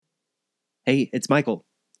Hey, it's Michael,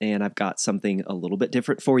 and I've got something a little bit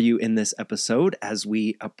different for you in this episode as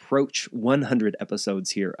we approach 100 episodes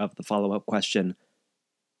here of the follow-up question.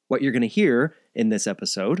 What you're going to hear in this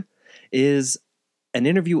episode is an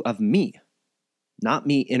interview of me. Not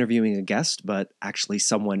me interviewing a guest, but actually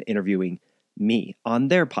someone interviewing me on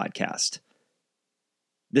their podcast.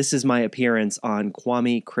 This is my appearance on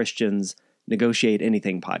Kwame Christian's Negotiate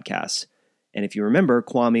Anything podcast. And if you remember,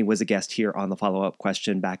 Kwame was a guest here on the follow-up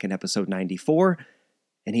question back in episode 94,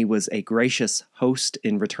 and he was a gracious host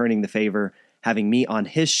in returning the favor, having me on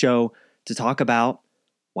his show to talk about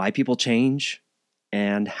why people change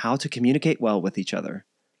and how to communicate well with each other.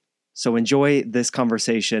 So enjoy this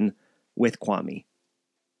conversation with Kwame.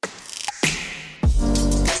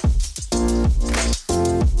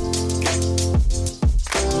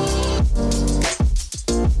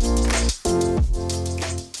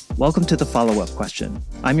 Welcome to the follow-up question.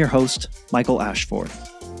 I'm your host, Michael Ashford.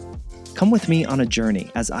 Come with me on a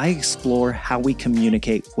journey as I explore how we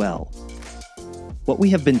communicate well. What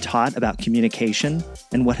we have been taught about communication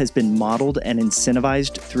and what has been modeled and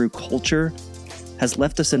incentivized through culture has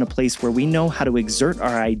left us in a place where we know how to exert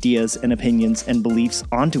our ideas and opinions and beliefs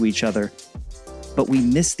onto each other, but we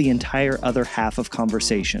miss the entire other half of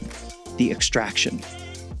conversation, the extraction.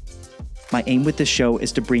 My aim with this show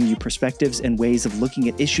is to bring you perspectives and ways of looking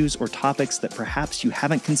at issues or topics that perhaps you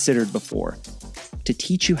haven't considered before, to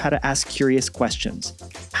teach you how to ask curious questions,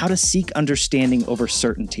 how to seek understanding over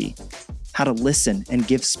certainty, how to listen and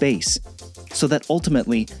give space, so that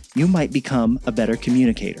ultimately you might become a better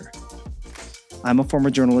communicator. I'm a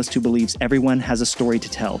former journalist who believes everyone has a story to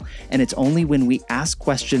tell, and it's only when we ask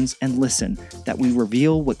questions and listen that we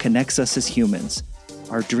reveal what connects us as humans.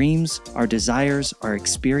 Our dreams, our desires, our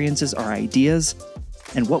experiences, our ideas,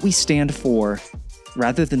 and what we stand for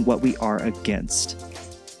rather than what we are against.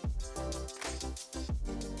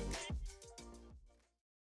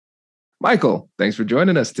 Michael, thanks for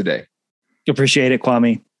joining us today. Appreciate it,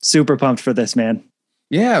 Kwame. Super pumped for this, man.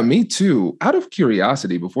 Yeah, me too. Out of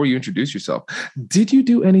curiosity, before you introduce yourself, did you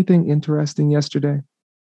do anything interesting yesterday?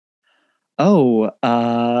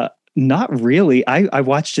 Not really. I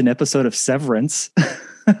watched an episode of Severance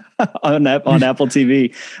on Apple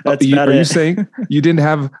TV. That's about it. Are you saying you didn't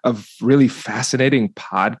have a really fascinating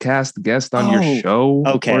podcast guest on your show?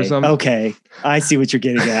 Or something? Okay. I see what you're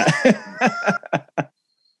getting at.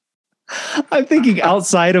 I'm thinking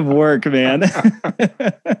outside of work, man.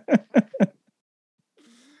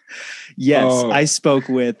 Yes, I spoke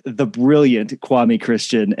with the brilliant Kwame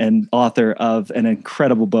Christian and author of an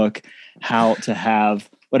incredible book, How to Have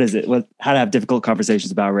difficult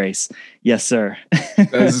conversations about race. Yes, sir.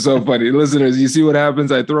 That's so funny. Listeners, you see what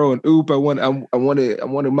happens? I throw an oop. I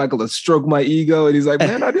wanted Michael to stroke my ego. And he's like,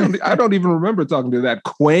 man, I don't even remember talking to that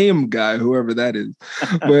Quame guy, whoever that is.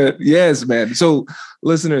 But yes, man. So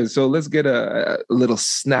listeners, let's get a little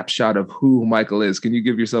snapshot of who Michael is. Can you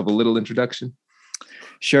give yourself a little introduction?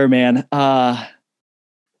 Sure, man.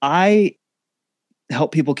 I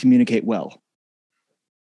help people communicate well.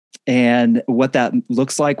 And what that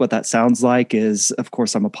looks like, what that sounds like is, of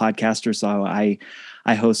course, I'm a podcaster. So I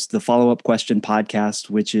host the Follow-Up Question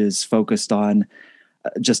podcast, which is focused on,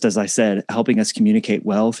 just as I said, helping us communicate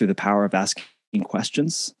well through the power of asking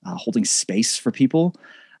questions, holding space for people,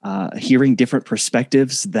 hearing different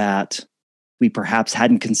perspectives that we perhaps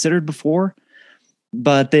hadn't considered before.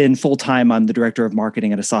 But then full-time, I'm the director of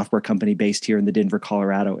marketing at a software company based here in the Denver,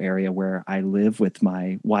 Colorado area, where I live with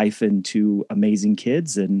my wife and two amazing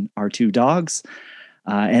kids and our two dogs.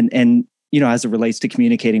 And as it relates to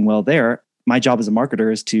communicating well there, my job as a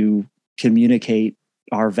marketer is to communicate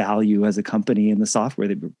our value as a company in the software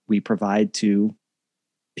that we provide to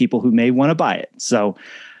people who may want to buy it. So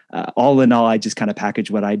all in all, I just kind of package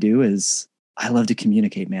what I do is I love to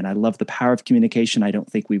communicate, man. I love the power of communication. I don't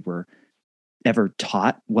think we were ever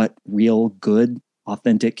taught what real, good,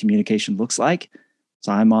 authentic communication looks like.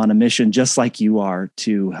 So I'm on a mission, just like you are,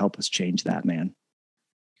 to help us change that, man.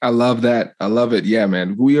 I love that. I love it. Yeah,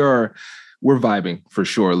 man. We're vibing for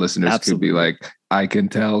sure. Listeners Absolutely. Could be like, I can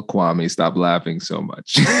tell Kwame, stop laughing so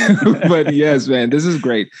much. But yes, man, this is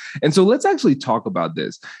great. And so let's actually talk about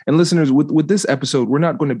this. And listeners, with this episode, we're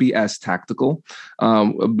not going to be as tactical,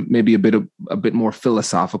 maybe a bit more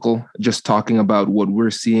philosophical, just talking about what we're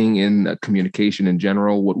seeing in communication in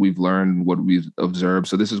general, what we've learned, what we've observed.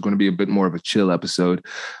 So this is going to be a bit more of a chill episode.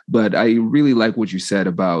 But I really like what you said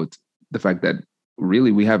about the fact that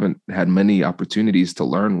really we haven't had many opportunities to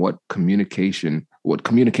learn what communicating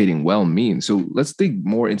well means. So let's dig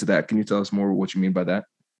more into that. Can you tell us more what you mean by that?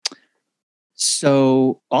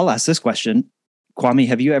 So I'll ask this question. Kwame,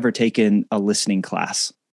 have you ever taken a listening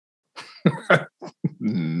class?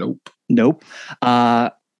 Nope. Nope.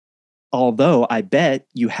 Although I bet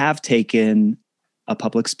you have taken a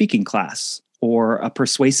public speaking class or a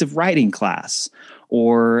persuasive writing class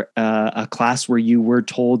or a class where you were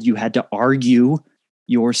told you had to argue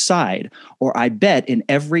your side. Or I bet in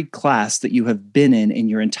every class that you have been in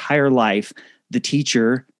your entire life, the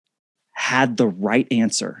teacher had the right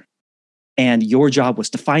answer. And your job was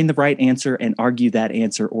to find the right answer and argue that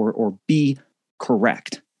answer or be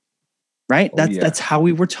correct. Right? That's how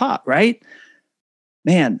we were taught, right?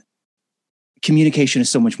 Man, communication is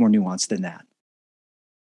so much more nuanced than that.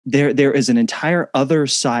 There is an entire other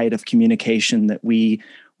side of communication that we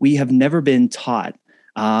have never been taught,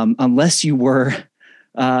 unless you were,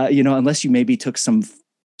 unless you maybe took some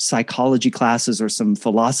psychology classes or some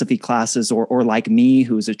philosophy classes, or like me,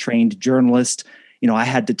 who's a trained journalist, I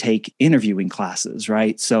had to take interviewing classes,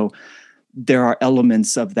 right? So there are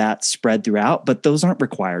elements of that spread throughout, but those aren't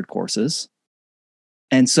required courses.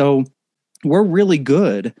 And so we're really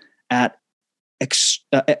good at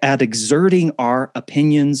exerting our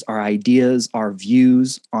opinions, our ideas, our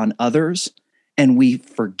views on others, and we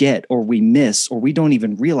forget or we miss or we don't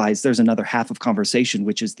even realize there's another half of conversation,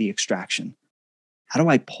 which is the extraction. How do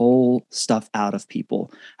I pull stuff out of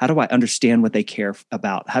people? How do I understand what they care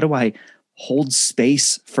about? How do I hold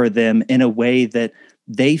space for them in a way that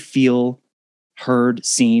they feel heard,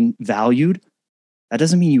 seen, valued? That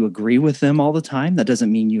doesn't mean you agree with them all the time. That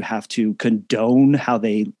doesn't mean you have to condone how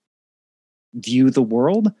they view the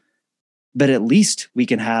world, but at least we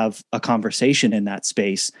can have a conversation in that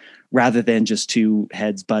space rather than just two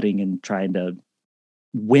heads butting and trying to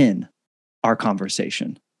win our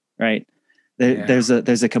conversation, right? There's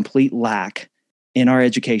a complete lack in our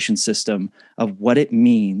education system of what it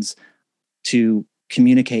means to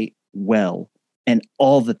communicate well and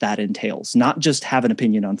all that entails, not just have an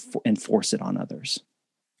opinion on and force it on others.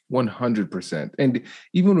 100%. And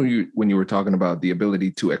even when you were talking about the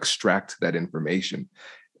ability to extract that information,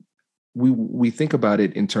 we think about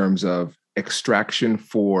it in terms of extraction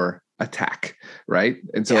for attack, right?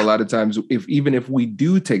 And so a lot of times, even if we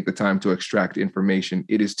do take the time to extract information,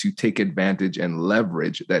 it is to take advantage and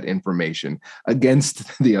leverage that information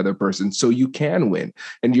against the other person so you can win.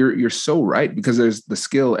 And you're so right, because there's the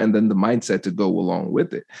skill and then the mindset to go along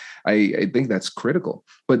with it. I think that's critical.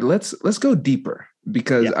 But let's go deeper,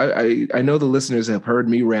 because I know the listeners have heard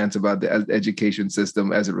me rant about the education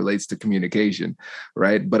system as it relates to communication,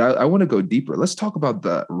 right? But I want to go deeper. Let's talk about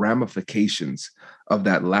the ramifications of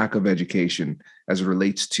that lack of education as it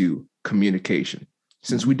relates to communication.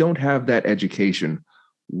 Since we don't have that education,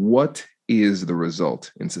 what is the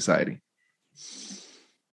result in society?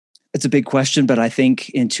 It's a big question, but I think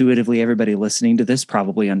intuitively everybody listening to this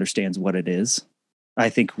probably understands what it is. I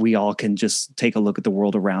think we all can just take a look at the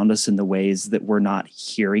world around us in the ways that we're not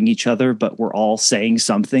hearing each other, but we're all saying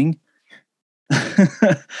something.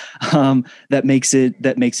 That makes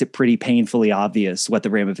it pretty painfully obvious what the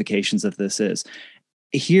ramifications of this is.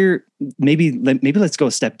 Here, maybe let's go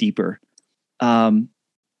a step deeper.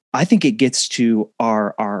 I think it gets to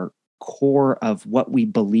our core of what we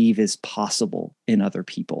believe is possible in other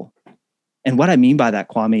people. And what I mean by that,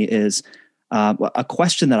 Kwame, is a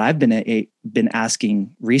question that I've been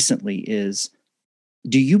asking recently is,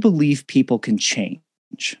 do you believe people can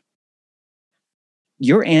change?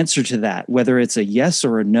 Your answer to that, whether it's a yes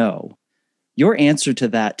or a no, your answer to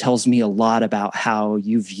that tells me a lot about how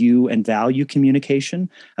you view and value communication,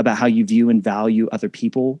 about how you view and value other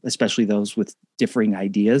people, especially those with differing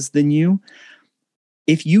ideas than you.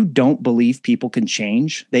 If you don't believe people can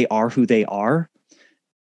change, they are who they are,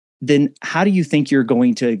 then how do you think you're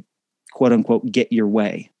going to, quote unquote, get your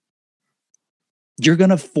way? You're going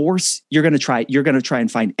to try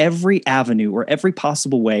and find every avenue or every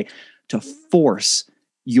possible way to force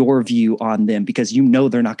your view on them because you know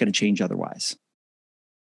they're not going to change otherwise.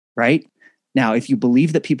 Right? Now, if you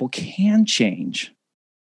believe that people can change,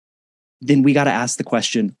 then we got to ask the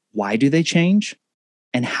question, why do they change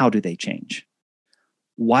and how do they change?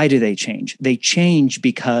 Why do they change? They change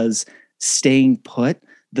because staying put,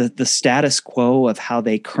 the status quo of how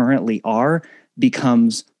they currently are,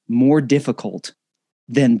 becomes more difficult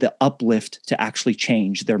than the uplift to actually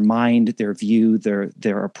change their mind, their view,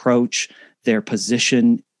 their approach, their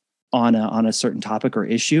position on a certain topic or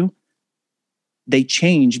issue. They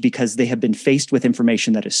change because they have been faced with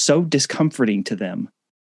information that is so discomforting to them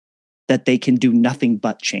that they can do nothing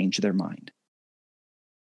but change their mind.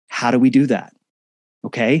 How do we do that?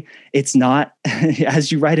 Okay. It's not,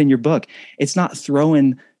 as you write in your book, it's not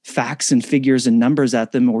throwing facts and figures and numbers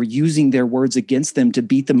at them or using their words against them to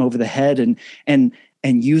beat them over the head and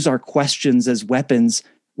use our questions as weapons.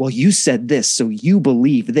 Well, you said this, so you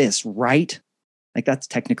believe this, right? Like that's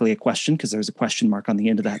technically a question because there's a question mark on the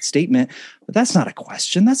end of that statement, but that's not a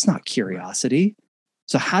question. That's not curiosity.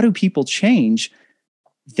 So how do people change?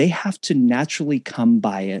 They have to naturally come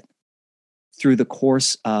by it through the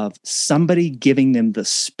course of somebody giving them the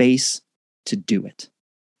space to do it.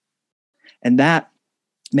 And that,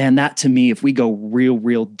 man, that to me, if we go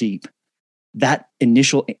real deep, that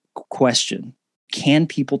initial question, can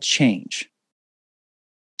people change,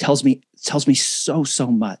 tells me so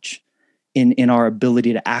much in our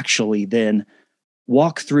ability to actually then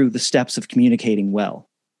walk through the steps of communicating well.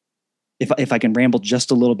 If I can ramble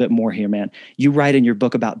just a little bit more here, man, you write in your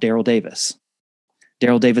book about Daryl Davis.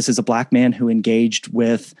 Daryl Davis is a Black man who engaged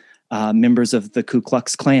with members of the Ku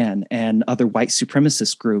Klux Klan and other white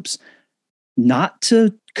supremacist groups, not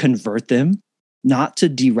to convert them, not to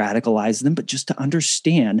de-radicalize them, but just to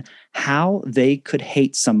understand how they could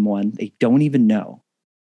hate someone they don't even know.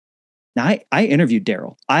 Now, I interviewed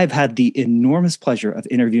Daryl. I've had the enormous pleasure of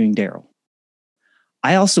interviewing Daryl.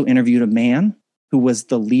 I also interviewed a man who was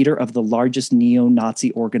the leader of the largest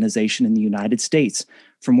neo-Nazi organization in the United States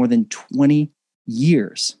for more than 20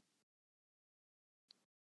 years.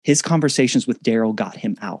 His conversations with Daryl got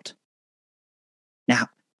him out. Now,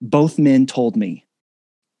 both men told me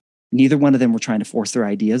neither one of them were trying to force their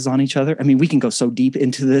ideas on each other. I mean, we can go so deep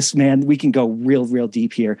into this, man. We can go real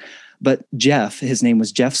deep here. But Jeff, his name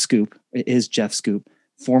was Jeff Scoop,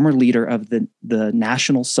 former leader of the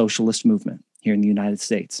National Socialist Movement here in the United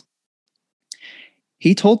States.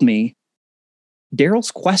 He told me Daryl's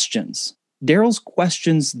questions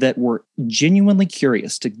that were genuinely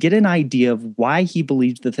curious to get an idea of why he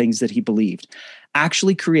believed the things that he believed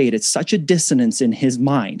actually created such a dissonance in his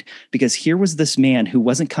mind, because here was this man who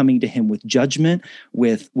wasn't coming to him with judgment,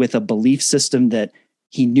 with a belief system that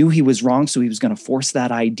he knew he was wrong, so he was going to force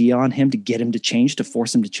that idea on him to get him to change, to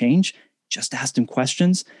force him to change. Just asked him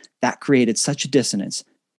questions. That created such a dissonance.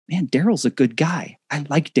 Man, Daryl's a good guy. I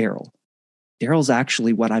like Daryl. Daryl's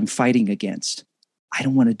actually what I'm fighting against. I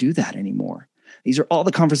don't want to do that anymore. These are all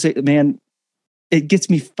the conversations, man. It gets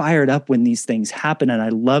me fired up when these things happen. And I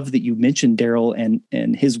love that you mentioned Daryl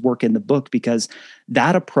and his work in the book, because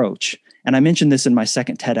that approach, and I mentioned this in my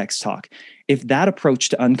second TEDx talk, if that approach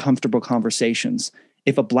to uncomfortable conversations,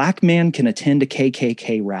 if a Black man can attend a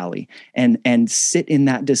KKK rally and sit in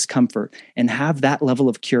that discomfort and have that level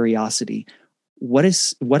of curiosity, what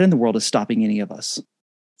in the world is stopping any of us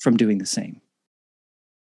from doing the same?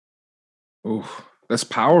 Oh, that's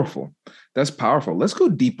powerful. That's powerful. Let's go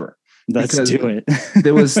deeper. Let's do it.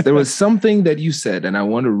 there was something that you said, and I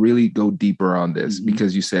want to really go deeper on this,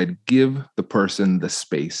 because you said, give the person the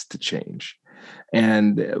space to change.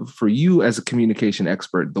 And for you as a communication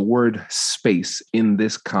expert, the word space in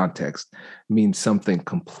this context means something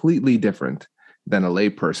completely different than a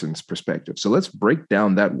layperson's perspective. So let's break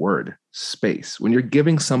down that word, space. When you're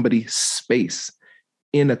giving somebody space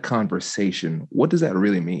in a conversation, what does that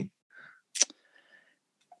really mean?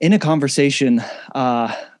 In a conversation,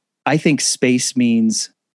 I think space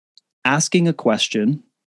means asking a question,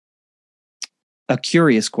 a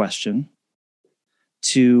curious question,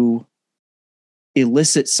 to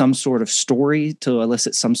elicit some sort of story, to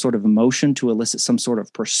elicit some sort of emotion, to elicit some sort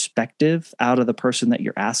of perspective out of the person that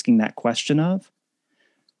you're asking that question of.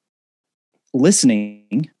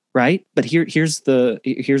 Listening, right? But here's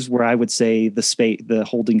where I would say the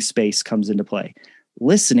holding space comes into play.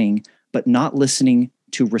 Listening, but not listening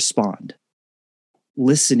to respond.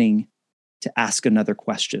 Listening to ask another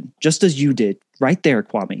question, just as you did right there,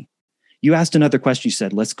 Kwame. You asked another question. You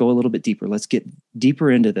said, let's go a little bit deeper. Let's get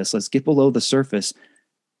deeper into this. Let's get below the surface,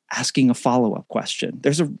 asking a follow-up question.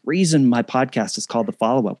 There's a reason my podcast is called The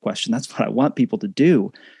Follow-Up Question. That's what I want people to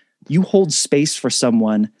do. You hold space for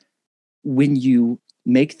someone when you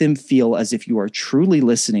make them feel as if you are truly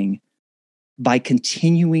listening by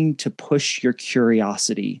continuing to push your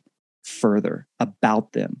curiosity further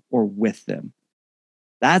about them or with them.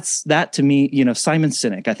 That to me, Simon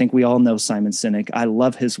Sinek. I think we all know Simon Sinek. I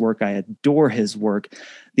love his work. I adore his work.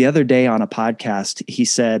 The other day on a podcast, he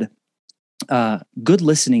said, good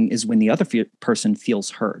listening is when the other person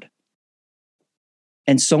feels heard.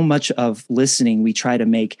 And so much of listening, we try to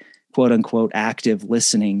make quote unquote active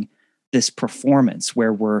listening this performance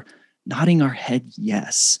where we're nodding our head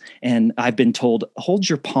yes. And I've been told, hold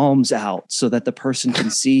your palms out so that the person can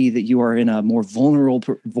see that you are in a more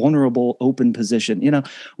vulnerable, open position.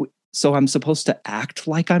 So I'm supposed to act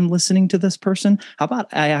like I'm listening to this person. How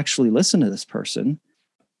about I actually listen to this person?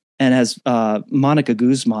 And as Monica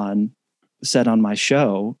Guzman said on my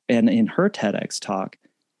show and in her TEDx talk,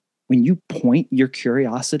 when you point your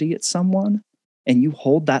curiosity at someone and you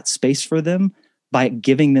hold that space for them, by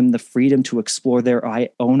giving them the freedom to explore their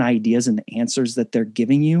own ideas and the answers that they're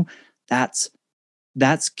giving you, that's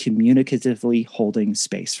communicatively holding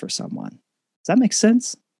space for someone. Does that make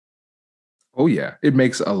sense? Oh yeah, it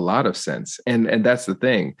makes a lot of sense. And that's the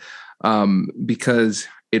thing. Because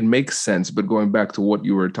it makes sense, but going back to what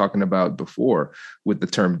you were talking about before with the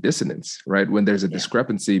term dissonance, right? When there's a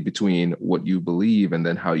discrepancy between what you believe and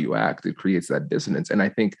then how you act, it creates that dissonance. And I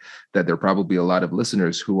think that there are probably a lot of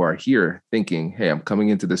listeners who are here thinking, hey, I'm coming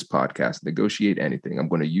into this podcast, negotiate anything. I'm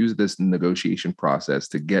going to use this negotiation process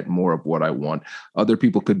to get more of what I want. Other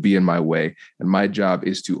people could be in my way. And my job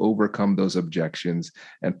is to overcome those objections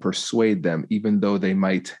and persuade them, even though they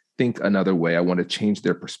might think another way. I want to change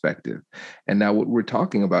their perspective. And now what we're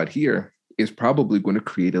talking about here is probably going to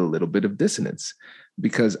create a little bit of dissonance,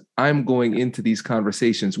 because I'm going into these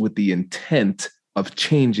conversations with the intent of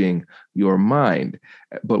changing your mind.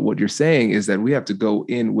 But what you're saying is that we have to go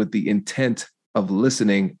in with the intent of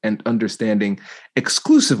listening and understanding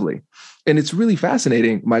exclusively. And it's really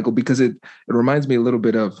fascinating, Michael, because it reminds me a little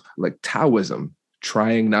bit of like Taoism,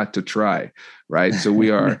 trying not to try, right? So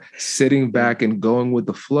we are sitting back and going with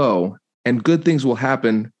the flow, and good things will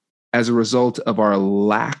happen as a result of our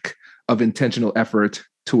lack of intentional effort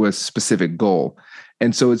to a specific goal.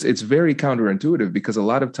 And so it's very counterintuitive, because a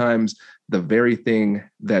lot of times the very thing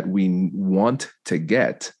that we want to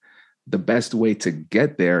get, the best way to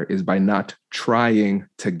get there is by not trying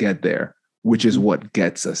to get there, which is what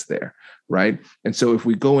gets us there. Right. And so if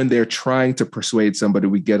we go in there trying to persuade somebody,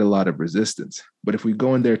 we get a lot of resistance. But if we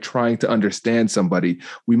go in there trying to understand somebody,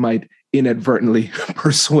 we might inadvertently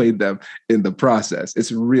persuade them in the process.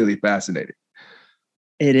 It's really fascinating.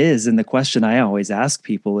 It is. And the question I always ask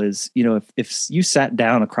people is, if you sat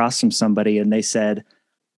down across from somebody and they said,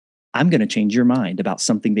 I'm going to change your mind about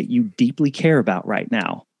something that you deeply care about right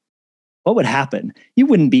now, what would happen? You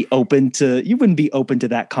wouldn't be open to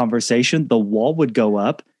that conversation. The wall would go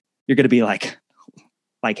up. You're going to be like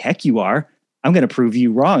heck you are. I'm going to prove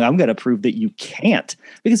you wrong. I'm going to prove that you can't,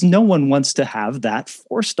 because no one wants to have that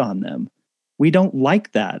forced on them. We don't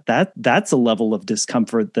like that. That's a level of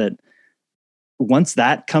discomfort that once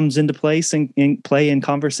that comes into place and in play in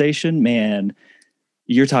conversation, man,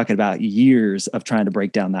 you're talking about years of trying to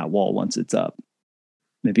break down that wall once it's up.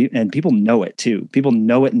 Maybe, and people know it too. People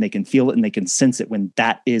know it and they can feel it and they can sense it when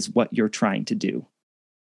that is what you're trying to do.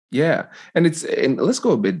 Yeah. And let's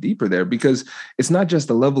go a bit deeper there, because it's not just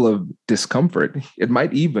a level of discomfort. It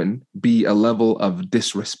might even be a level of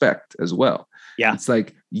disrespect as well. Yeah. It's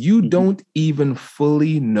like, you don't even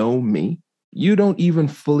fully know me. You don't even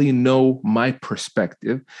fully know my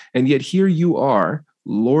perspective. And yet here you are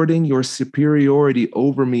lording your superiority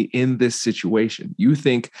over me in this situation. You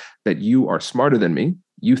think that you are smarter than me.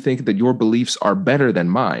 You think that your beliefs are better than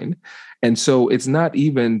mine. And so it's not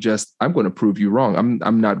even just, I'm going to prove you wrong.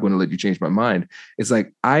 I'm not going to let you change my mind. It's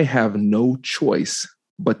like, I have no choice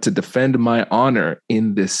but to defend my honor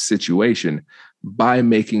in this situation by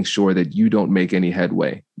making sure that you don't make any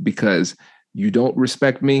headway, because you don't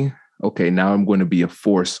respect me. Okay, now I'm going to be a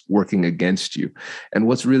force working against you. And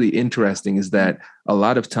what's really interesting is that a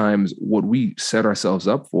lot of times what we set ourselves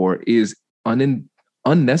up for is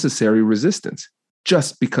unnecessary resistance,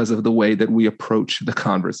 just because of the way that we approach the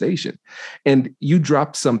conversation. And you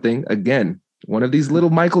dropped something, again, one of these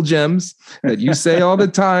little Michael gems that you say all the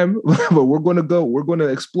time, but we're going to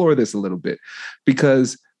explore this a little bit,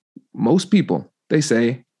 because most people, they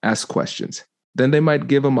say, ask questions. Then they might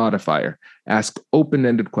give a modifier, ask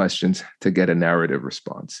open-ended questions to get a narrative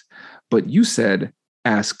response. But you said,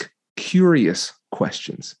 ask curious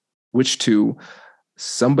questions, which to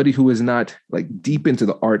somebody who is not like deep into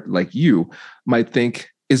the art like you might think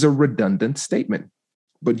is a redundant statement.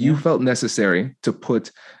 But you felt necessary to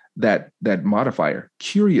put that modifier,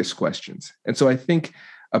 curious questions. And so I think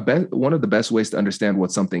one of the best ways to understand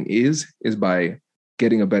what something is by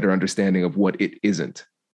getting a better understanding of what it isn't.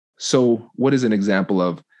 So what is an example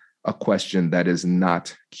of a question that is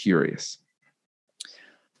not curious?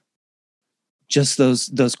 Just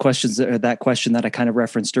those questions, or that question that I kind of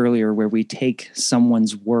referenced earlier, where we take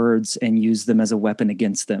someone's words and use them as a weapon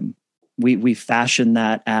against them. We fashion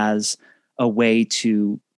that as a way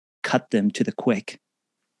to cut them to the quick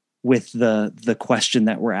with the question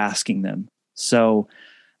that we're asking them. So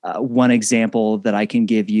one example that I can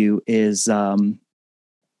give you is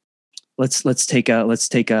let's take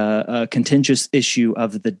a contentious issue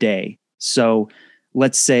of the day. So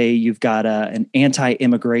let's say you've got an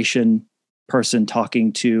anti-immigration person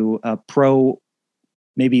talking to a pro,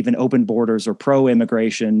 maybe even open borders or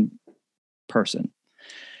pro-immigration person.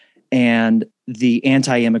 And the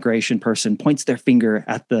anti-immigration person points their finger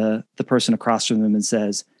at the person across from them and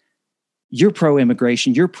says, you're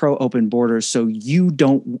pro-immigration, you're pro-open borders, so you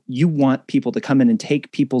want people to come in and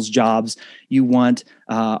take people's jobs. You want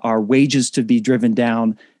our wages to be driven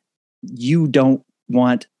down. You don't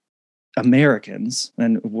want Americans,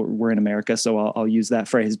 and we're in America, so I'll use that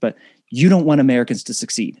phrase, but you don't want Americans to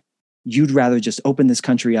succeed. You'd rather just open this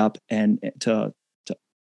country up and to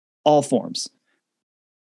all forms.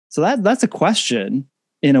 So that's a question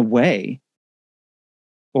in a way,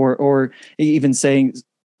 or even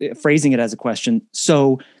phrasing it as a question.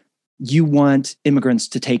 So you want immigrants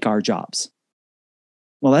to take our jobs?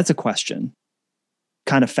 Well, that's a question,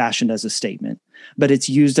 kind of fashioned as a statement, but it's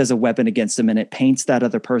used as a weapon against them, and it paints that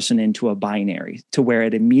other person into a binary to where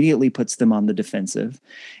it immediately puts them on the defensive.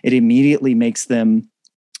 It immediately makes them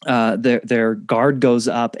their guard goes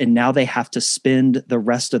up, and now they have to spend the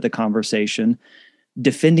rest of the conversation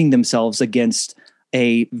defending themselves against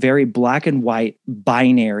a very black and white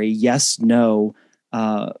binary yes no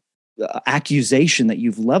accusation that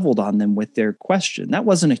you've leveled on them with their question. That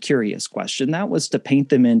wasn't a curious question. That was to paint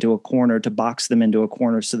them into a corner, to box them into a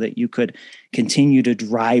corner so that you could continue to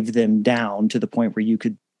drive them down to the point where you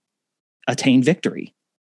could attain victory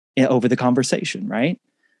over the conversation, right?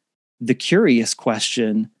 The curious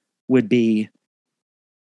question would be,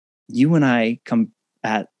 you and I come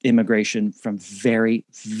at immigration from very,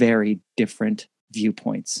 very different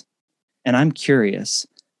viewpoints. And I'm curious,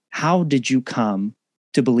 how did you come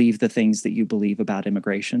to believe the things that you believe about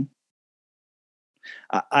immigration?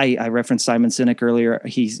 I referenced Simon Sinek earlier.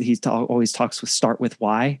 Always talks with start with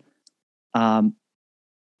why. In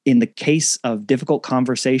the case of difficult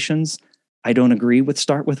conversations, I don't agree with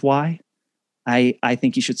start with why. I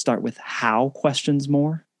think you should start with how questions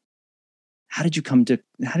more. How did you come to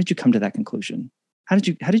that conclusion? How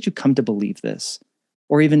did you come to believe this?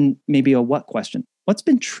 Or even maybe a what question? What's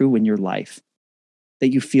been true in your life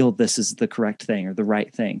that you feel this is the correct thing or the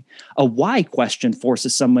right thing? A why question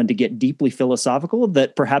forces someone to get deeply philosophical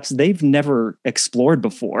that perhaps they've never explored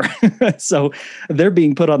before. So they're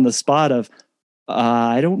being put on the spot of,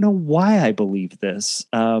 I don't know why I believe this.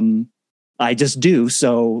 I just do.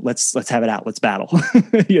 So let's have it out. Let's battle.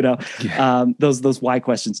 Yeah. Those why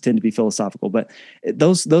questions tend to be philosophical, but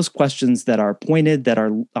those questions that are pointed, that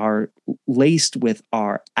are laced with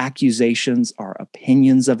our accusations, our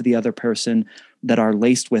opinions of the other person, that are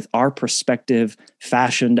laced with our perspective,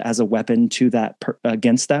 fashioned as a weapon to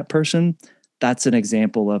against that person. That's an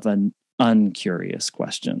example of an uncurious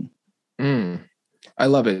question. I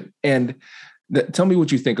love it. And tell me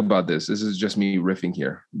what you think about this. This is just me riffing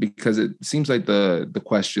here, because it seems like the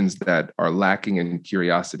questions that are lacking in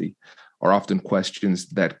curiosity are often questions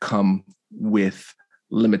that come with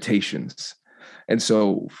limitations. And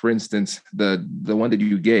so, for instance, the one that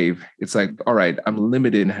you gave, it's like, all right, I'm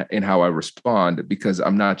limited in how I respond because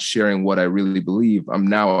I'm not sharing what I really believe.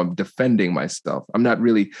 I'm defending myself. I'm not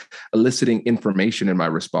really eliciting information in my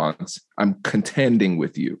response. I'm contending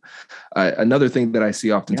with you. Another thing that I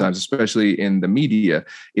see oftentimes, especially in the media,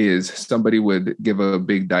 is somebody would give a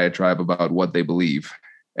big diatribe about what they believe.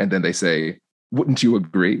 And then they say, wouldn't you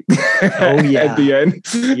agree? Oh, yeah. At the end.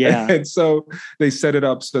 Yeah. And so they set it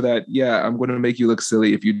up so that, I'm going to make you look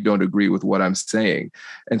silly if you don't agree with what I'm saying.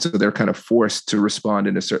 And so they're kind of forced to respond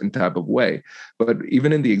in a certain type of way. But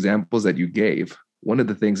even in the examples that you gave, one of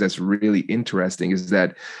the things that's really interesting is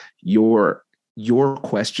that your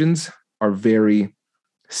questions are very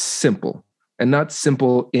simple, and not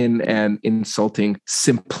simple in an insulting,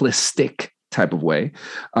 simplistic type of way,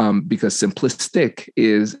 because simplistic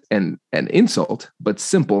is an insult, but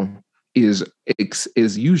simple is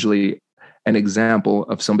usually an example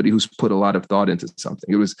of somebody who's put a lot of thought into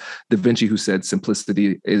something. It was Da Vinci who said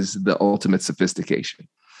simplicity is the ultimate sophistication.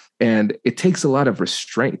 And it takes a lot of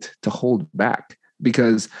restraint to hold back,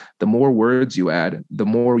 because the more words you add, the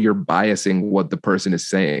more you're biasing what the person is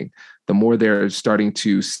saying, the more they're starting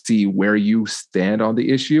to see where you stand on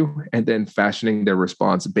the issue and then fashioning their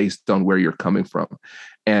response based on where you're coming from.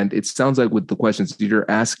 And it sounds like with the questions that you're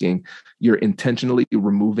asking, you're intentionally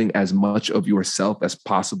removing as much of yourself as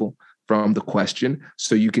possible from the question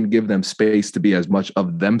so you can give them space to be as much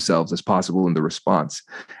of themselves as possible in the response.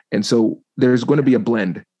 And so there's going to be a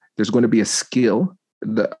blend. There's going to be a skill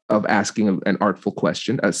of asking an artful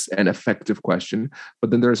question, an effective question, but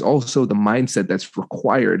then there's also the mindset that's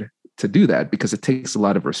required to do that, because it takes a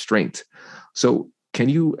lot of restraint. So can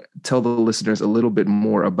you tell the listeners a little bit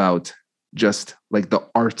more about just like the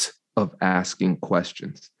art of asking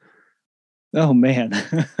questions? Oh, man.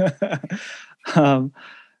 I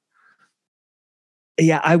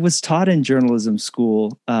was taught in journalism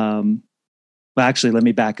school. Well, actually, let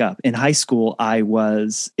me back up. In high school, I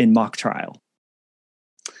was in mock trial.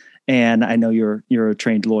 and I know you're a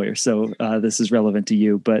trained lawyer, so this is relevant to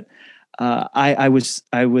you. But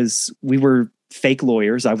we were fake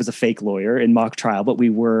lawyers. I was a fake lawyer in mock trial, but we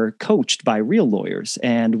were coached by real lawyers,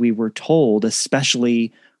 and we were told,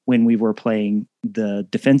 especially when we were playing the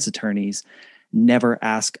defense attorneys, never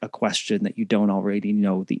ask a question that you don't already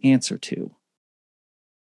know the answer to.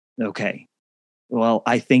 Okay. Well,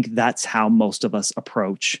 I think that's how most of us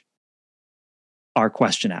approach our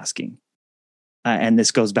question asking. And this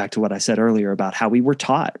goes back to what I said earlier about how we were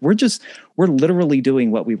taught. We're literally doing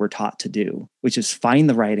what we were taught to do, which is find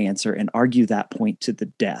the right answer and argue that point to the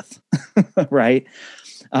death, right?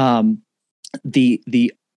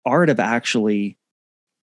 The art of actually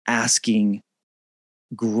asking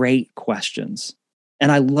great questions.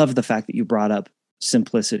 And I love the fact that you brought up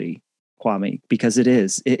simplicity, Kwame, because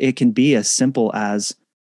it can be as simple as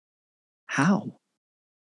how?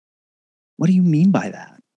 What do you mean by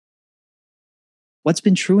that? What's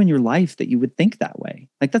been true in your life that you would think that way?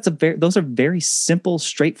 Like those are very simple,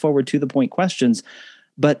 straightforward, to the point questions.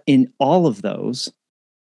 But in all of those,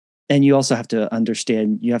 and you also have to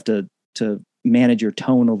understand, you have to manage your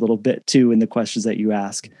tone a little bit too in the questions that you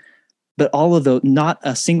ask. But all of those, not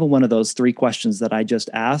a single one of those three questions that I just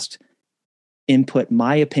asked input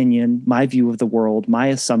my opinion, my view of the world, my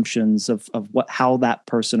assumptions of how that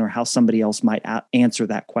person or how somebody else might answer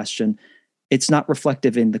that question. It's not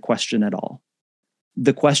reflective in the question at all.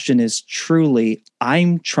 The question is truly,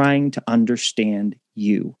 I'm trying to understand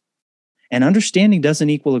you. And understanding doesn't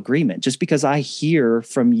equal agreement. Just because I hear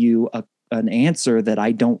from you an answer that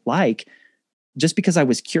I don't like, just because I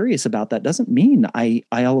was curious about that doesn't mean I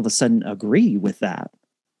all of a sudden agree with that.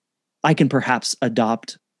 I can perhaps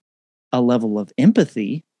adopt a level of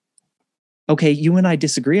empathy. Okay, you and I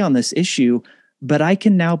disagree on this issue, but I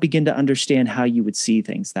can now begin to understand how you would see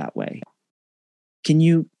things that way. Can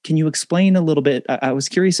you explain a little bit? I was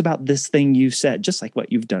curious about this thing you said, just like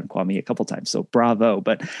what you've done, Kwame, a couple times. So bravo.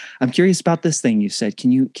 But I'm curious about this thing you said.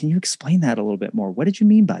 Can you explain that a little bit more? What did you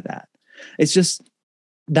mean by that? It's just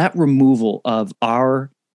that removal of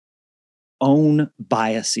our own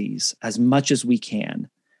biases as much as we can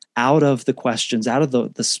out of the questions, out of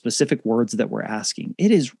the specific words that we're asking.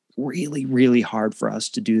 It is really, really hard for us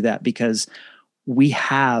to do that because we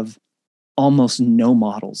have almost no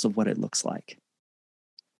models of what it looks like.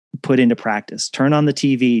 Put into practice, turn on the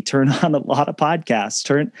TV, turn on a lot of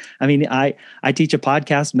podcasts, I teach a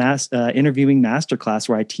podcast interviewing masterclass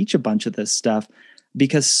where I teach a bunch of this stuff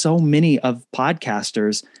because so many of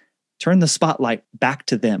podcasters turn the spotlight back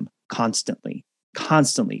to them constantly.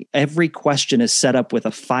 Every question is set up with a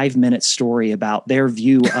 5-minute story about their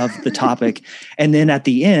view of the topic. And then at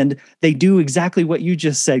the end, they do exactly what you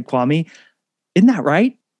just said, Kwame. Isn't that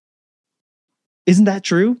right? Isn't that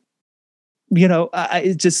true?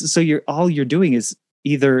 It's just so all you're doing is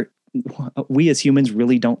either we as humans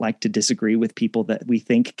really don't like to disagree with people that we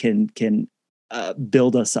think can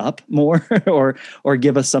build us up more or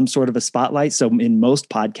give us some sort of a spotlight. So in most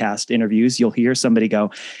podcast interviews, you'll hear somebody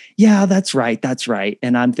go, "Yeah, that's right.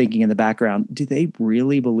 And I'm thinking in the background, do they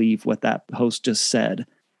really believe what that host just said?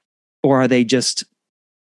 Or are they just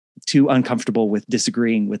too uncomfortable with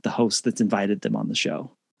disagreeing with the host that's invited them on the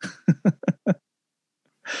show?"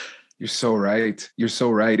 You're so right.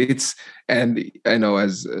 And I know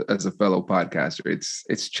as a fellow podcaster,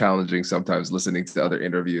 it's challenging sometimes listening to other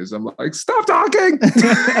interviews. I'm like, stop talking.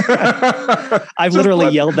 I've literally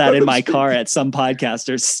yelled that in my car at some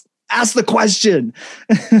podcasters. Ask the question.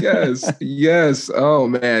 Yes. Oh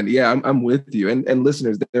man. Yeah, I'm with you. And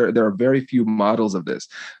listeners, there are very few models of this,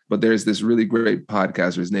 but there's this really great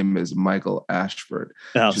podcaster. His name is Michael Ashford.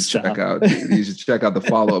 You should check out the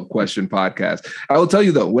Follow-Up Question podcast. I will tell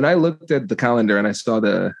you though, when I looked at the calendar and I saw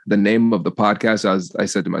the name of the podcast, I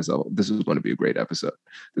said to myself, this is going to be a great episode.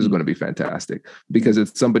 This is going to be fantastic because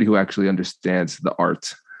it's somebody who actually understands the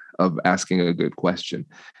art of asking a good question.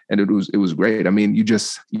 And it was great. I mean, you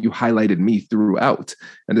highlighted me throughout.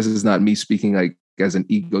 And this is not me speaking like as an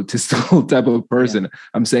egotistical type of person. Yeah.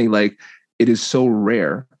 I'm saying like, it is so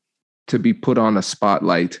rare to be put on a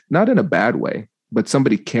spotlight, not in a bad way, but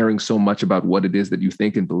somebody caring so much about what it is that you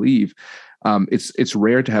think and believe. It's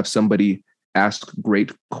rare to have somebody ask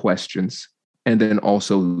great questions and then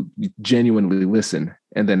also genuinely listen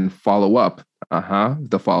and then follow up.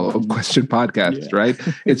 The Follow-Up Question podcast, right?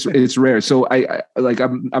 It's rare. So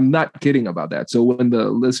I'm not kidding about that. So when the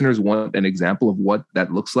listeners want an example of what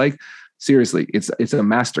that looks like, Seriously, it's a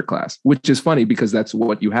masterclass, which is funny because that's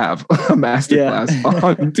what you have, a masterclass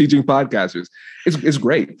on teaching podcasters. It's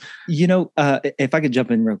great. If I could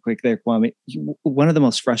jump in real quick there, Kwame, one of the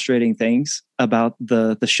most frustrating things about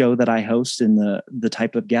the show that I host and the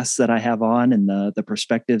type of guests that I have on and the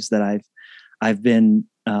perspectives that I've been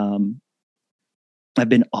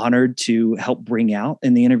honored to help bring out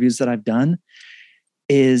in the interviews that I've done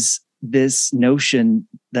is this notion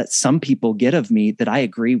that some people get of me that I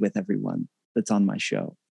agree with everyone that's on my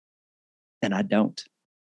show. And I don't.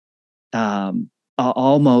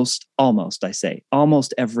 Almost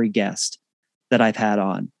every guest that I've had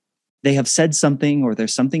on, they have said something or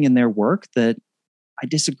there's something in their work that I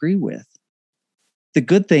disagree with. The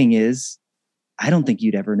good thing is, I don't think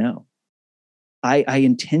you'd ever know. I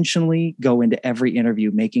intentionally go into every interview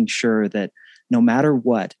making sure that no matter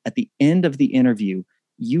what, at the end of the interview,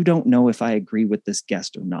 you don't know if I agree with this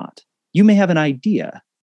guest or not. You may have an idea,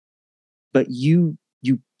 but you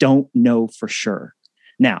don't know for sure.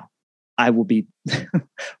 Now, I will be,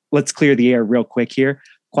 let's clear the air real quick here.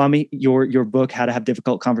 Kwame, your book, How to Have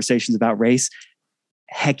Difficult Conversations About Race.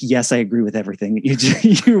 Heck yes, I agree with everything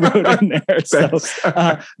that you wrote in there. So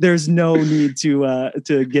there's no need to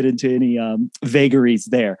get into any vagaries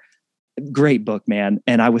there. Great book, man.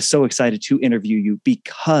 And I was so excited to interview you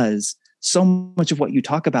because so much of what you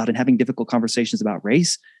talk about and having difficult conversations about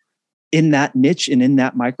race in that niche and in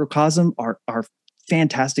that microcosm are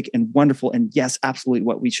fantastic and wonderful. And yes, absolutely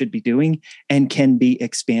what we should be doing and can be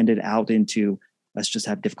expanded out into, let's just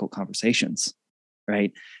have difficult conversations.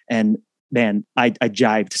 Right. And man, I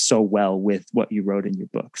jived so well with what you wrote in your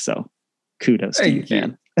book. So kudos to you,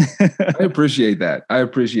 man. I appreciate that. I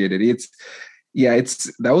appreciate it.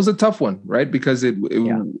 That was a tough one, right? Because I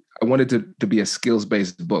wanted to be a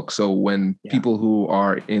skills-based book. So when people who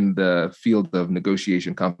are in the field of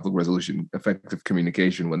negotiation, conflict resolution, effective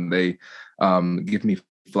communication, when they give me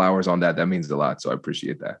flowers on that means a lot. So I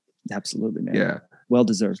appreciate that. Absolutely, man. Yeah. Well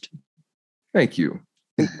deserved. Thank you.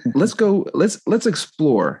 Let's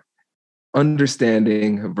explore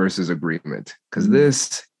understanding versus agreement, because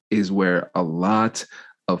this is where a lot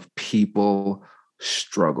of people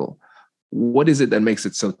struggle. What is it that makes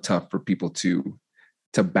it so tough for people to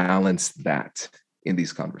balance that in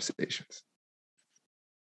these conversations?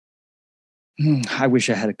 I wish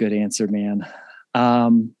I had a good answer, man.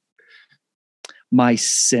 My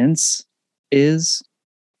sense is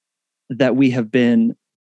that we have been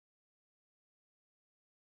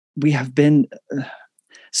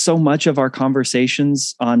so much of our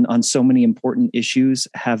conversations on so many important issues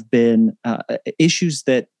have been issues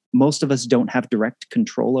that most of us don't have direct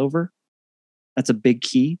control over. That's a big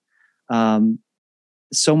key.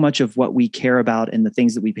 So much of what we care about and the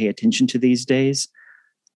things that we pay attention to these days,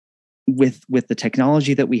 with the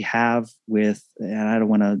technology that we have, and I don't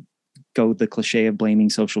want to go the cliche of blaming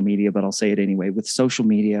social media, but I'll say it anyway. With social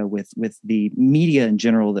media, with the media in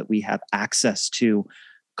general that we have access to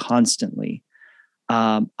constantly,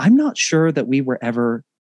 I'm not sure that we were ever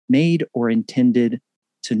made or intended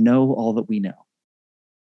to know all that we know.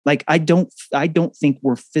 Like, I don't think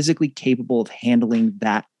we're physically capable of handling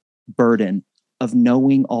that burden of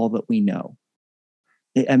knowing all that we know.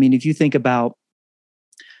 I mean, if you think about,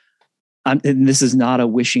 and this is not a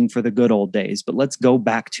wishing for the good old days, but let's go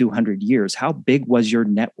back 200 years. How big was your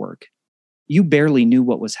network? You barely knew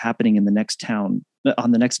what was happening in the next town,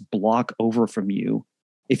 on the next block over from you,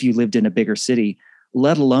 if you lived in a bigger city,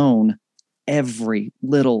 let alone every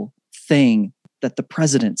little thing that the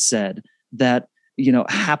president said, that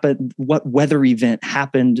happened, what weather event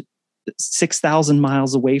happened 6,000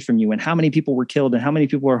 miles away from you, and how many people were killed, and how many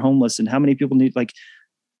people are homeless, and how many people need, like,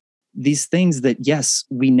 these things that, yes,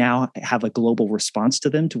 we now have a global response to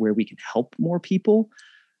them to where we can help more people,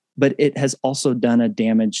 but it has also done a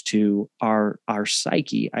damage to our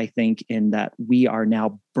psyche, I think, in that we are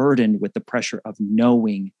now burdened with the pressure of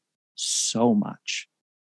knowing so much.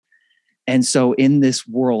 And so in this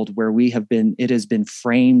world where it has been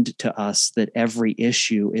framed to us that every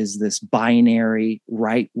issue is this binary,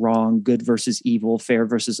 right, wrong, good versus evil, fair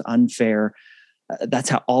versus unfair. That's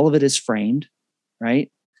how all of it is framed,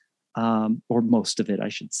 right? Or most of it, I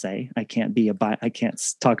should say. I can't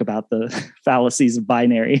talk about the fallacies of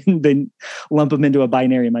binary and then lump them into a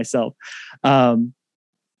binary myself.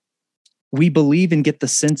 We believe and get the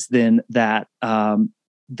sense then that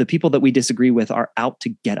the people that we disagree with are out to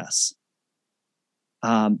get us.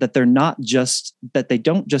 That they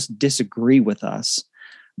don't just disagree with us,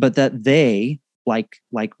 but that they, like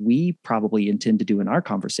we probably intend to do in our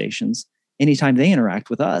conversations, anytime they interact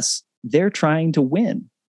with us, they're trying to win.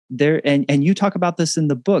 And you talk about this in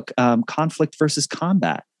the book, conflict versus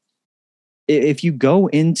combat. if you go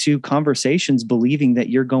into conversations believing that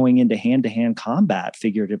you're going into hand-to-hand combat,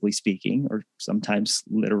 figuratively speaking, or sometimes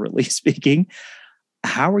literally speaking,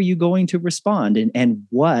 how are you going to respond? And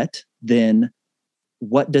what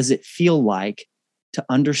does it feel like to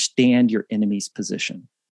understand your enemy's position?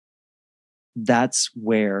 That's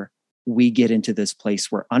where we get into this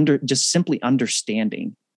place where just simply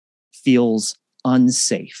understanding feels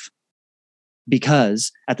unsafe.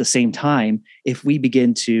 Because at the same time, if we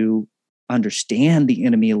begin to understand the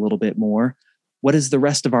enemy a little bit more, what is the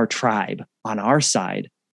rest of our tribe on our side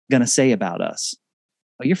going to say about us?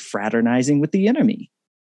 Oh, you're fraternizing with the enemy.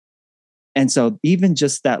 And so even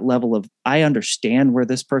just that level of, I understand where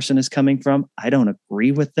this person is coming from. I don't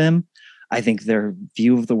agree with them. I think their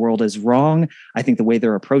view of the world is wrong. I think the way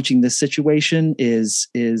they're approaching this situation is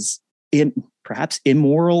perhaps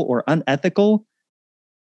immoral or unethical.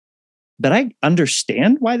 But I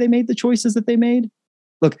understand why they made the choices that they made.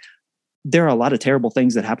 Look, there are a lot of terrible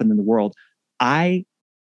things that happen in the world. I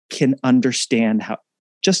can understand how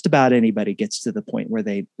just about anybody gets to the point where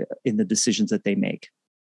in the decisions that they make.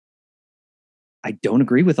 I don't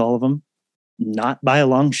agree with all of them, not by a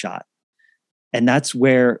long shot. And that's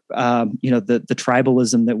where, the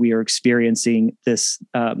tribalism that we are experiencing, there's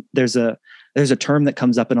a term that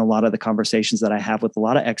comes up in a lot of the conversations that I have with a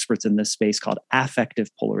lot of experts in this space called affective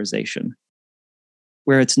polarization,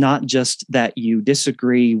 where it's not just that you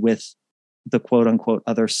disagree with the quote unquote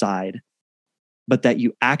other side, but that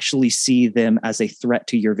you actually see them as a threat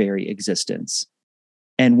to your very existence.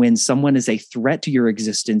 And when someone is a threat to your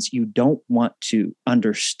existence, you don't want to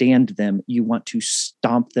understand them. You want to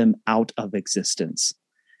stomp them out of existence.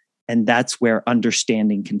 And that's where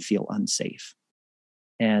understanding can feel unsafe.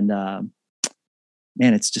 And man,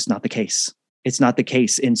 it's just not the case. It's not the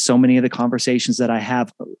case in so many of the conversations that I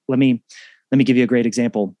have. Let me give you a great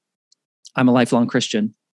example. I'm a lifelong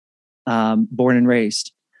Christian, born and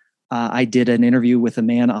raised. I did an interview with a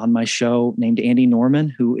man on my show named Andy Norman,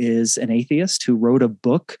 who is an atheist who wrote a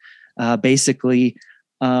book basically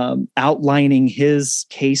outlining his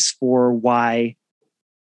case for why,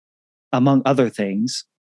 among other things,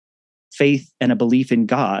 faith and a belief in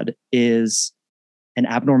God is an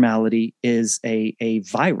abnormality, is a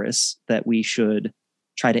virus that we should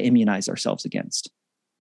try to immunize ourselves against.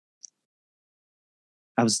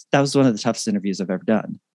 That was one of the toughest interviews I've ever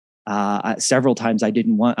done. Several times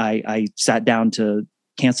I sat down to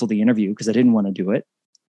cancel the interview because I didn't want to do it.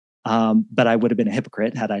 But I would have been a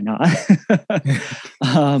hypocrite had I not.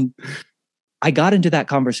 I got into that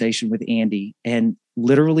conversation with Andy and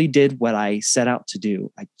literally did what I set out to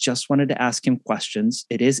do. I just wanted to ask him questions.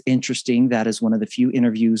 It is interesting. That is one of the few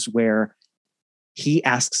interviews where he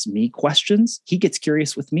asks me questions. He gets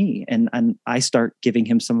curious with me and I start giving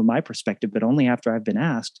him some of my perspective, but only after I've been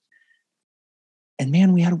asked. And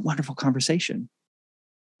man, we had a wonderful conversation.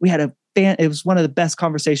 It was one of the best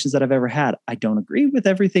conversations that I've ever had. I don't agree with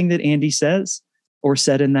everything that Andy says or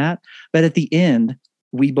said in that, but at the end,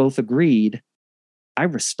 we both agreed, I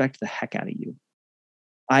respect the heck out of you.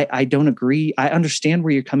 I don't agree. I understand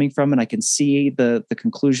where you're coming from, and I can see the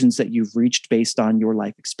conclusions that you've reached based on your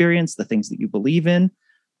life experience, the things that you believe in.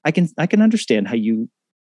 I can understand how you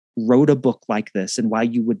wrote a book like this and why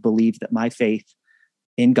you would believe that my faith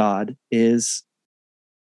in God is,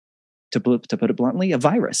 to put it bluntly, a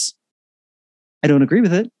virus. I don't agree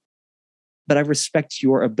with it, but I respect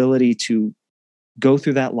your ability to go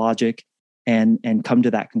through that logic and come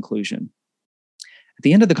to that conclusion. At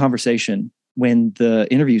the end of the conversation, when the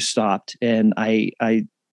interview stopped and I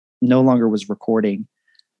no longer was recording,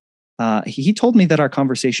 he told me that our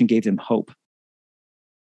conversation gave him hope.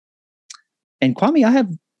 And Kwame, I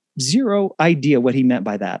have zero idea what he meant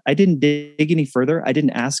by that. I didn't dig any further. I didn't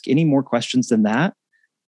ask any more questions than that.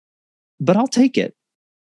 But I'll take it.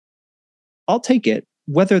 I'll take it,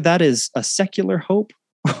 whether that is a secular hope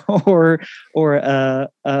or a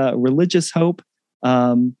religious hope.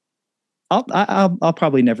 I'll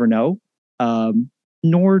probably never know,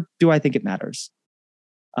 nor do I think it matters.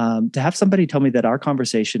 To have somebody tell me that our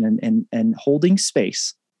conversation and holding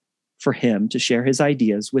space for him to share his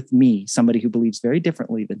ideas with me, somebody who believes very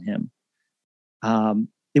differently than him,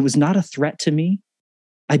 it was not a threat to me.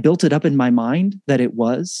 I built it up in my mind that it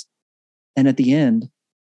was. And at the end,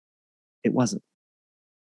 it wasn't.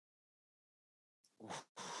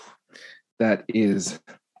 That is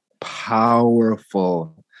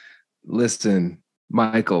powerful. Listen,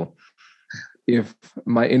 Michael, if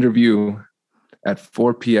my interview at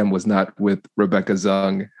 4 p.m. was not with Rebecca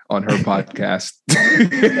Zung on her podcast,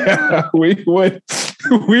 we would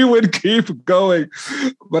we would keep going,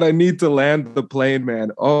 but I need to land the plane,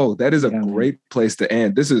 man. Oh, that is a great place to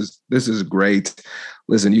end. This is great.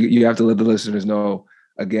 Listen, you have to let the listeners know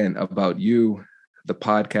again about you, the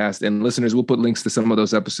podcast, and listeners, we'll put links to some of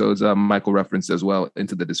those episodes Michael referenced as well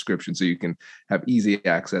into the description so you can have easy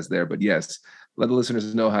access there. But yes, let the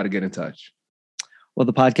listeners know how to get in touch. Well,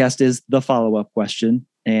 the podcast is The Follow-Up Question,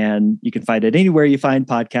 and you can find it anywhere you find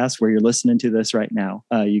podcasts. Where you're listening to this right now,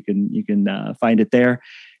 you can find it there.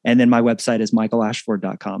 And then my website is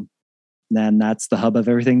michaelashford.com. And that's the hub of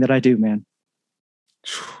everything that I do, man.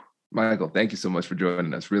 Michael, thank you so much for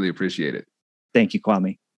joining us. Really appreciate it. Thank you,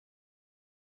 Kwame.